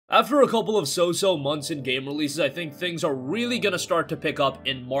After a couple of so-so months in game releases, I think things are really going to start to pick up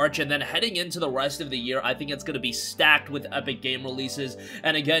in March, and then heading into the rest of the year, I think it's going to be stacked with epic game releases,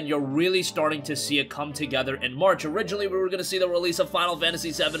 and again, you're really starting to see it come together in March. Originally, we were going to see the release of Final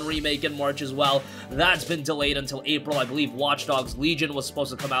Fantasy VII Remake in March as well. That's been delayed until April. I believe Watch Dogs Legion was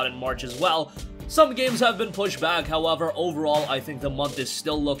supposed to come out in March as well. Some games have been pushed back, however, overall, I think the month is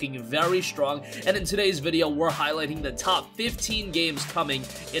still looking very strong, and in today's video, we're highlighting the top 15 games coming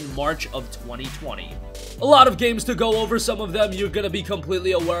in March of 2020. A lot of games to go over. Some of them you're going to be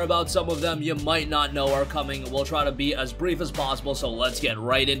completely aware about, some of them you might not know are coming. We'll try to be as brief as possible, so let's get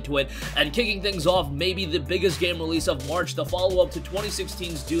right into it. And kicking things off, maybe the biggest game release of March, the follow-up to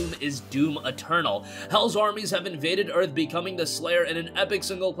 2016's Doom, is Doom Eternal. Hell's armies have invaded Earth, becoming the Slayer in an epic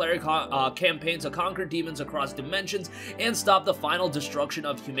single-player campaign to conquer demons across dimensions and stop the final destruction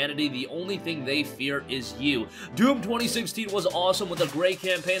of humanity. The only thing they fear is you. Doom 2016 was awesome with a great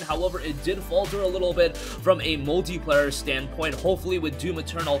campaign, however, it did falter a little bit from a multiplayer standpoint. Hopefully with Doom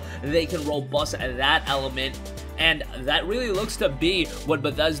Eternal, they can robust that element, and that really looks to be what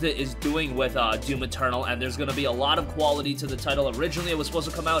Bethesda is doing with Doom Eternal, and there's going to be a lot of quality to the title. Originally, it was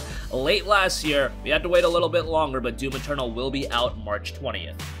supposed to come out late last year. We had to wait a little bit longer, but Doom Eternal will be out March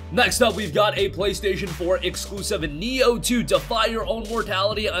 20th. Next up, we've got a PlayStation 4 exclusive Nioh 2. Defy your own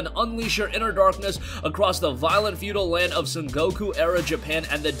mortality and unleash your inner darkness across the violent feudal land of Sengoku-era Japan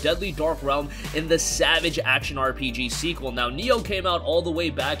and the deadly dark realm in the savage action RPG sequel. Now, Nioh came out all the way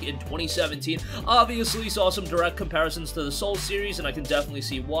back in 2017. Obviously, saw some direct comparisons to the Soul series, and I can definitely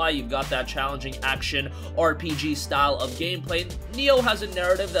see why. You've got that challenging action RPG style of gameplay. Nioh has a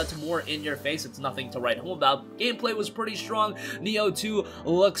narrative that's more in your face. It's nothing to write home about. Gameplay was pretty strong. Nioh 2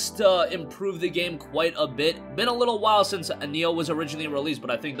 looks to improve the game quite a bit. Been a little while since Nioh was originally released,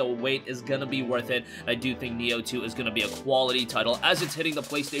 but I think the wait is gonna be worth it. I do think Nioh 2 is gonna be a quality title, as it's hitting the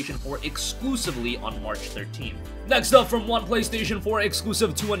PlayStation 4 exclusively on March 13th. Next up, from one PlayStation 4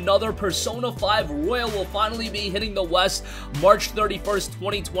 exclusive to another, Persona 5 Royal will finally be hitting the West March 31st,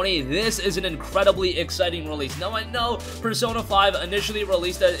 2020. This is an incredibly exciting release. Now, I know Persona 5 initially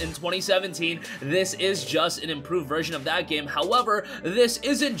released in 2017. This is just an improved version of that game. However, this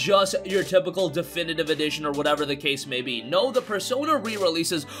isn't just your typical definitive edition or whatever the case may be. No, the Persona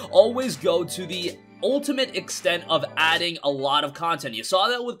re-releases always go to the ultimate extent of adding a lot of content. You saw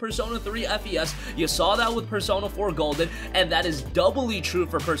that with Persona 3 FES, you saw that with Persona 4 Golden, and that is doubly true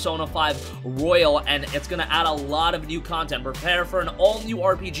for Persona 5 Royal, and it's going to add a lot of new content. Prepare for an all-new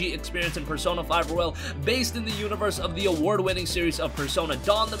RPG experience in Persona 5 Royal, based in the universe of the award-winning series of Persona.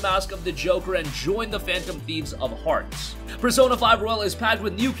 Don the Mask of the Joker and join the Phantom Thieves of Hearts. Persona 5 Royal is packed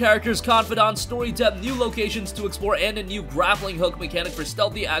with new characters, confidants, story depth, new locations to explore, and a new grappling hook mechanic for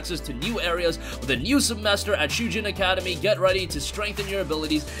stealthy access to new areas. With a new semester at Shujin Academy, get ready to strengthen your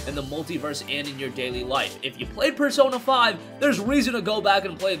abilities in the multiverse and in your daily life. If you played Persona 5, there's reason to go back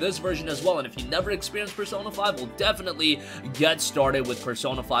and play this version as well, and if you never experienced Persona 5, well, definitely get started with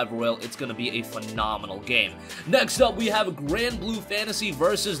Persona 5 Royal. It's going to be a phenomenal game. Next up, we have Granblue Fantasy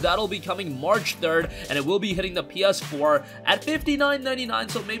Versus. That'll be coming March 3rd, and it will be hitting the PS4 at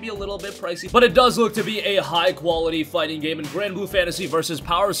 $59.99, so maybe a little bit pricey, but it does look to be a high-quality fighting game. And Granblue Fantasy Versus,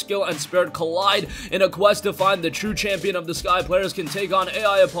 power, skill, and spirit collide in a quest to find the true champion of the sky. Players can take on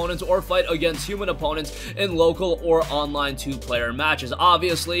AI opponents or fight against human opponents in local or online two-player matches.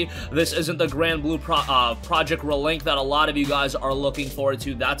 Obviously, this isn't the Granblue Project Relink that a lot of you guys are looking forward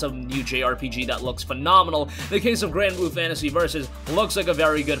to. That's a new JRPG that looks phenomenal. In the case of Granblue Fantasy Versus, looks like a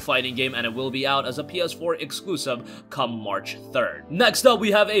very good fighting game, and it will be out as a PS4 exclusive come March 3rd. Next up,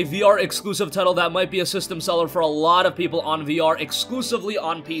 we have a VR exclusive title that might be a system seller for a lot of people on VR, exclusively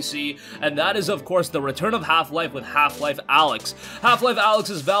on PC, and that is, of course, the return of Half-Life with Half-Life Alyx. Half-Life Alyx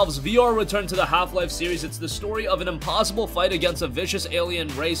is Valve's VR return to the Half-Life series. It's the story of an impossible fight against a vicious alien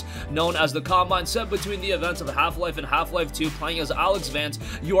race known as the Combine, set between the events of Half-Life and Half-Life 2. Playing as Alyx Vance,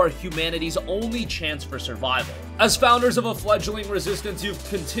 you are humanity's only chance for survival. As founders of a fledgling resistance, you've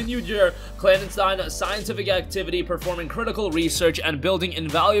continued your clandestine scientific activity, performing critical research and building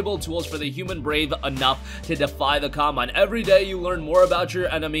invaluable tools for the human brave enough to defy the Combine. Every day you learn more about your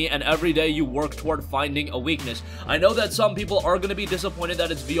enemy, and every day you work toward finding a weakness. I know that some people are going to be disappointed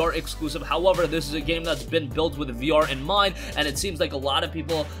that it's VR exclusive. However, this is a game that's been built with VR in mind, and it seems like a lot of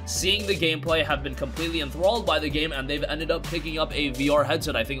people seeing the gameplay have been completely enthralled by the game, and they've ended up picking up a VR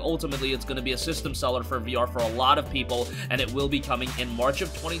headset. I think ultimately it's going to be a system seller for VR for a lot of people, and it will be coming in March of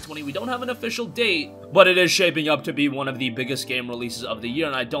 2020. We don't have an official date, but it is shaping up to be one of the biggest game releases of the year,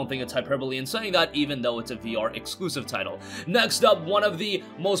 and I don't think it's hyperbole in saying that, even though it's a VR exclusive title. Next up, one of the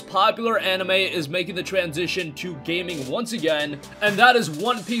most popular anime is making the transition to gaming once again, and that is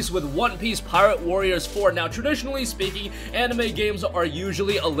One Piece with One Piece Pirate Warriors 4. Now, traditionally speaking, anime games are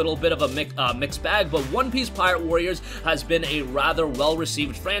usually a little bit of a mixed bag, but One Piece Pirate Warriors has been a rather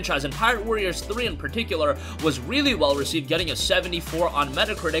well-received franchise, and Pirate Warriors 3 in particular was really well-received, getting a 74 on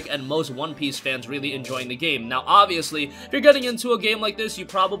Metacritic, and most One Piece fans really enjoying the game. Now, obviously, if you're getting into a game like this, you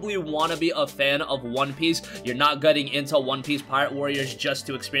probably want to be a fan of One Piece. You're not getting into One Piece Pirate Warriors just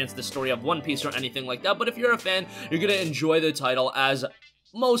to experience the story of One Piece or anything like that, but if you're a fan, you're going to enjoy the title, as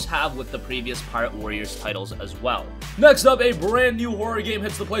most have with the previous Pirate Warriors titles as well. Next up, a brand new horror game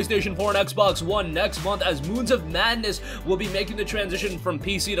hits the PlayStation 4 and Xbox One next month, as Moons of Madness will be making the transition from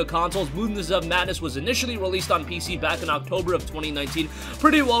PC to consoles. Moons of Madness was initially released on PC back in October of 2019.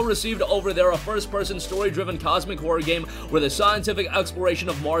 Pretty well received over there, a first-person story-driven cosmic horror game where the scientific exploration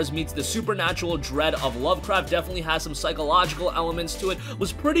of Mars meets the supernatural dread of Lovecraft. Definitely has some psychological elements to it.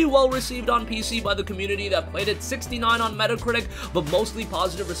 Was pretty well received on PC by the community that played it. 69 on Metacritic, but mostly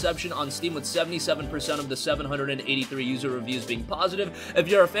positive reception on Steam, with 77% of the 783 user reviews being positive. If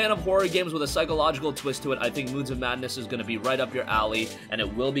you're a fan of horror games with a psychological twist to it, I think Moons of Madness is going to be right up your alley, and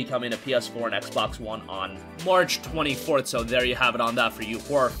it will be coming to PS4 and Xbox One on March 24th, so there you have it on that for you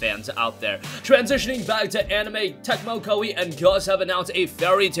horror fans out there. Transitioning back to anime, Tecmo Koei and Gus have announced a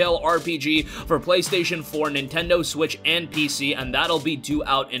Fairy Tail RPG for PlayStation 4, Nintendo Switch, and PC, and that'll be due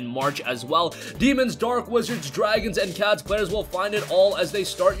out in March as well. Demons, Dark Wizards, Dragons, and Cats players will find it all as they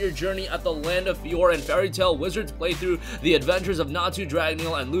start your journey at the land of Fior and Fairy Tail Wizards. Play through the adventures of Natsu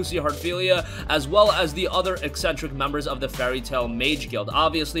Dragneel and Lucy Heartfilia, as well as the other eccentric members of the Fairy Tail Mage Guild.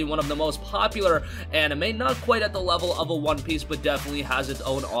 Obviously, one of the most popular anime, not quite at the level of a One Piece, but definitely has its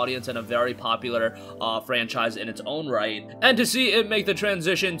own audience and a very popular franchise in its own right. And to see it make the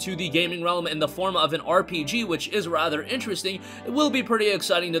transition to the gaming realm in the form of an RPG, which is rather interesting, it will be pretty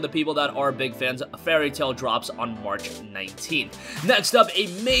exciting to the people that are big fans. Fairy Tail drops on March 19th. Next up, a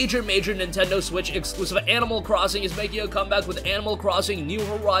major Nintendo Switch exclusive, Animal Crossing is making a comeback with Animal Crossing New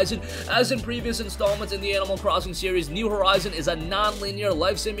Horizon. As in previous installments in the Animal Crossing series, New Horizon is a non-linear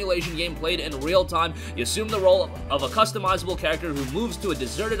life simulation game played in real time. You assume the role of a customizable character who moves to a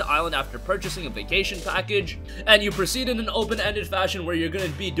deserted island after purchasing a vacation package, and you proceed in an open-ended fashion where you're going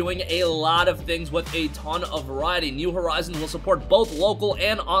to be doing a lot of things with a ton of variety. New Horizons will support both local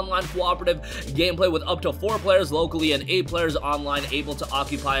and online cooperative gameplay with up to 4 players locally and 8 players online, able to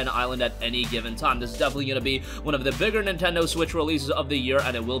occupy an island at any given time. This is definitely going to be one of the bigger Nintendo Switch releases of the year,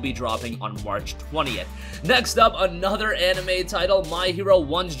 and it will be dropping on March 20th. Next up, another anime title, My Hero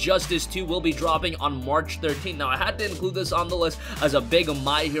One's Justice 2 will be dropping on March 13th. Now, I had to include this on the list as a big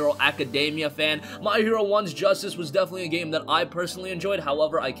My Hero Academia fan. My Hero One's Justice was definitely a game that I personally enjoyed.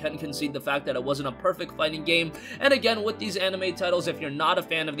 However, I can concede the fact that it wasn't a perfect fighting game. And again, with these anime titles, if you're not a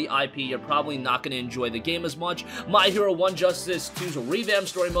fan of the IP, you're probably not going to enjoy the game as much. My Hero One Justice 2's revamped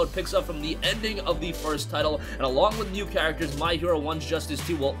story mode picks up from the ending of the first title, and along with new characters, My Hero One's Justice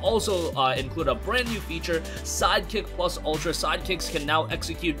 2 will also include a brand new feature, Sidekick Plus Ultra. Sidekicks can now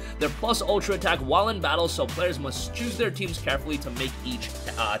execute their Plus Ultra attack while in battle, so players must choose their teams carefully to make each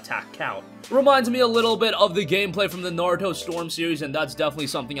attack count. Reminds me a little bit of the gameplay from the Naruto Storm series, and that's definitely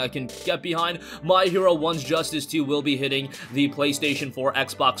something I can get behind. My Hero One's Justice 2 will be hitting the PlayStation 4,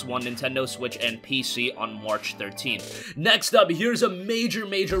 Xbox One, Nintendo Switch, and PC on March 13th. Next up, here's a major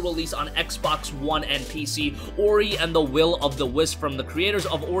release on Xbox One and PC, Ori and the Will of the Wisps, from the creators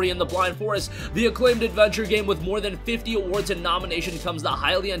of Ori and the Blind Forest. The acclaimed adventure game with more than 50 awards and nominations comes the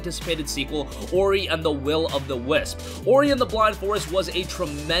highly anticipated sequel, Ori and the Will of the Wisps. Ori and the Blind Forest was a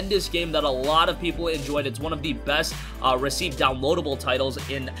tremendous game that a lot of people enjoyed. It's one of the best received downloadable titles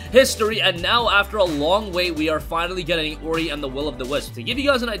in history, and now after a long wait, we are finally getting Ori and the Will of the Wisps. To give you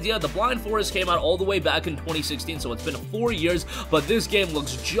guys an idea, the Blind Forest came out all the way back in 2016, so it's been 4 years, but this game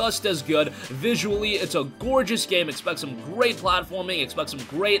looks just as good. Visually, it's a gorgeous game. Expect some great platforming, expect some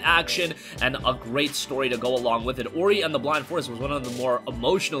great action, and a great story to go along with it. Ori and the Blind Forest was one of the more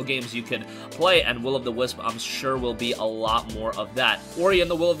emotional games you could play, and Will of the Wisp, I'm sure, will be a lot more of that. Ori and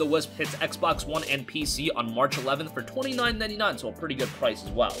the Will of the Wisp hits Xbox One and PC on March 11th for $29.99, so a pretty good price as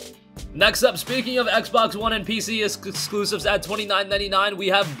well. Next up, speaking of Xbox One and PC exclusives at $29.99, we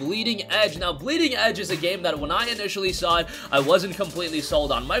have Bleeding Edge. Now, Bleeding Edge is a game that when I initially saw it, I wasn't completely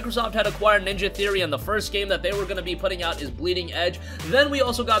sold on. Microsoft had acquired Ninja Theory, and the first game that they were going to be putting out is Bleeding Edge. Then we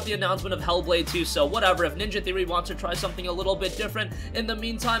also got the announcement of Hellblade 2, so whatever. If Ninja Theory wants to try something a little bit different, in the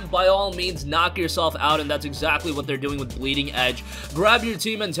meantime, by all means, knock yourself out, and that's exactly what they're doing with Bleeding Edge. Grab your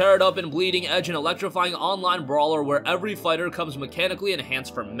team and tear it up in Bleeding Edge, an electrifying online brawler where every fighter comes mechanically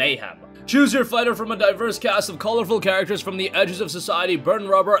enhanced for mayhem. Choose your fighter from a diverse cast of colorful characters from the edges of society. Burn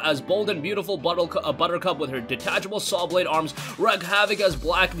rubber as bold and beautiful Buttercup with her detachable saw blade arms. Wreak havoc as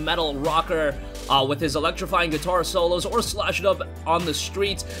black metal rocker with his electrifying guitar solos, or slash it up on the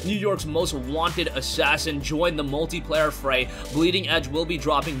streets. New York's most wanted assassin. Join the multiplayer fray. Bleeding Edge will be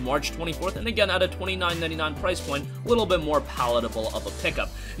dropping March 24th, and again at a $29.99 price point, a little bit more palatable of a pickup.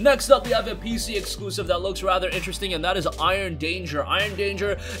 Next up, we have a PC exclusive that looks rather interesting, and that is Iron Danger. Iron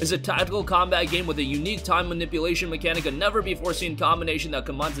Danger is a tactical combat game with a unique time manipulation mechanic, a never-before-seen combination that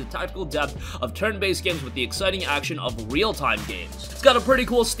combines the tactical depth of turn-based games with the exciting action of real-time games. It's got a pretty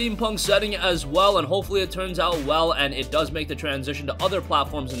cool steampunk setting as well, and hopefully it turns out well, and it does make the transition to other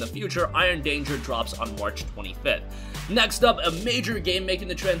platforms in the future. Iron Danger drops on March 25th. Next up, a major game making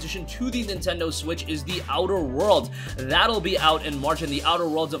the transition to the Nintendo Switch is The Outer Worlds. That'll be out in March, and The Outer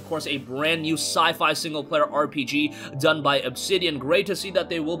Worlds, of course, a brand new sci-fi single-player RPG done by Obsidian. Great to see that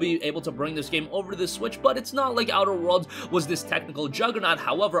they will be able to bring this game over to the Switch, but it's not like Outer Worlds was this technical juggernaut.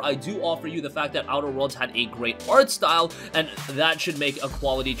 However, I do offer you the fact that Outer Worlds had a great art style, and that should make a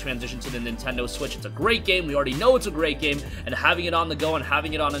quality transition to the Nintendo Switch. It's a great game. We already know it's a great game, and having it on the go and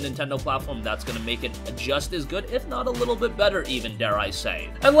having it on a Nintendo platform, that's going to make it just as good, if not a little bit better even, dare I say.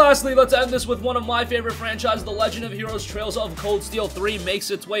 And lastly, let's end this with one of my favorite franchises. The Legend of Heroes Trails of Cold Steel 3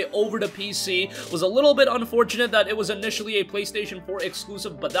 makes its way over to PC. It was a little bit unfortunate that it was initially a PlayStation 4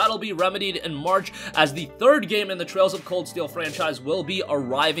 exclusive, but that'll be remedied in March, as the third game in the Trails of Cold Steel franchise will be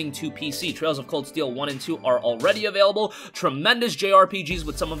arriving to PC. Trails of Cold Steel 1 and 2 are already available. Tremendous JRPGs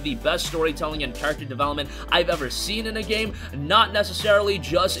with some of the best storytelling and character development I've ever seen in a game. Not necessarily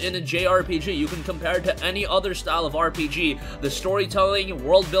just in a JRPG. You can compare it to any other style of RPG. The storytelling,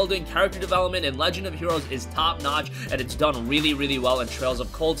 world building, character development in Legend of Heroes is top notch, and it's done really, really well in Trails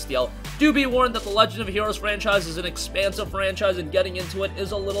of Cold Steel. Do be warned that the Legend of Heroes franchise is an expansive franchise, and getting into it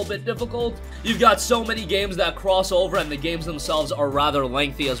is a little bit difficult. You've got so many games that cross over, and the games themselves are rather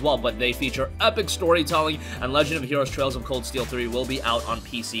lengthy as well, but they feature epic storytelling, and Legend of Heroes Trails of Cold Steel 3 will be out on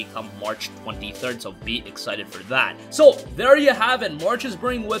PC come March 23rd, so be excited for that. So, there you have it. March is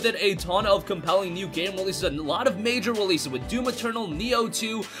bringing with it a ton of compelling new game releases, and a lot of major releases with Doom Eternal, Nioh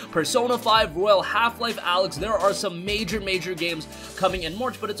 2, Persona 5 Royal, Half-Life Alyx. There are some major games coming in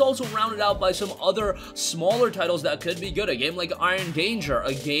March, but it's also rounded out by some other smaller titles that could be good. A game like Iron Danger,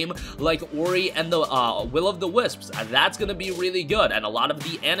 a game like Ori and the Will of the Wisps. That's going to be really good, and a lot of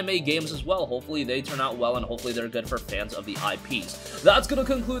the anime games as well. Hopefully they turn out well, and hopefully they're good for fans of the IPs. That's going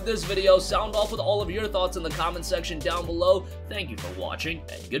to conclude this video. Sound off with all of your thoughts in the comment section down below. Thank you for watching,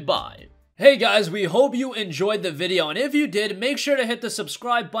 and goodbye. Hey guys, we hope you enjoyed the video, and if you did, make sure to hit the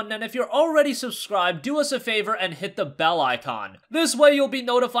subscribe button, and if you're already subscribed, do us a favor and hit the bell icon. This way you'll be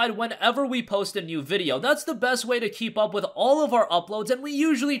notified whenever we post a new video. That's the best way to keep up with all of our uploads, and we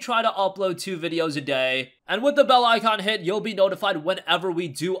usually try to upload 2 videos a day. And with the bell icon hit, you'll be notified whenever we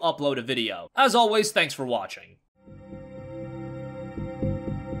do upload a video. As always, thanks for watching.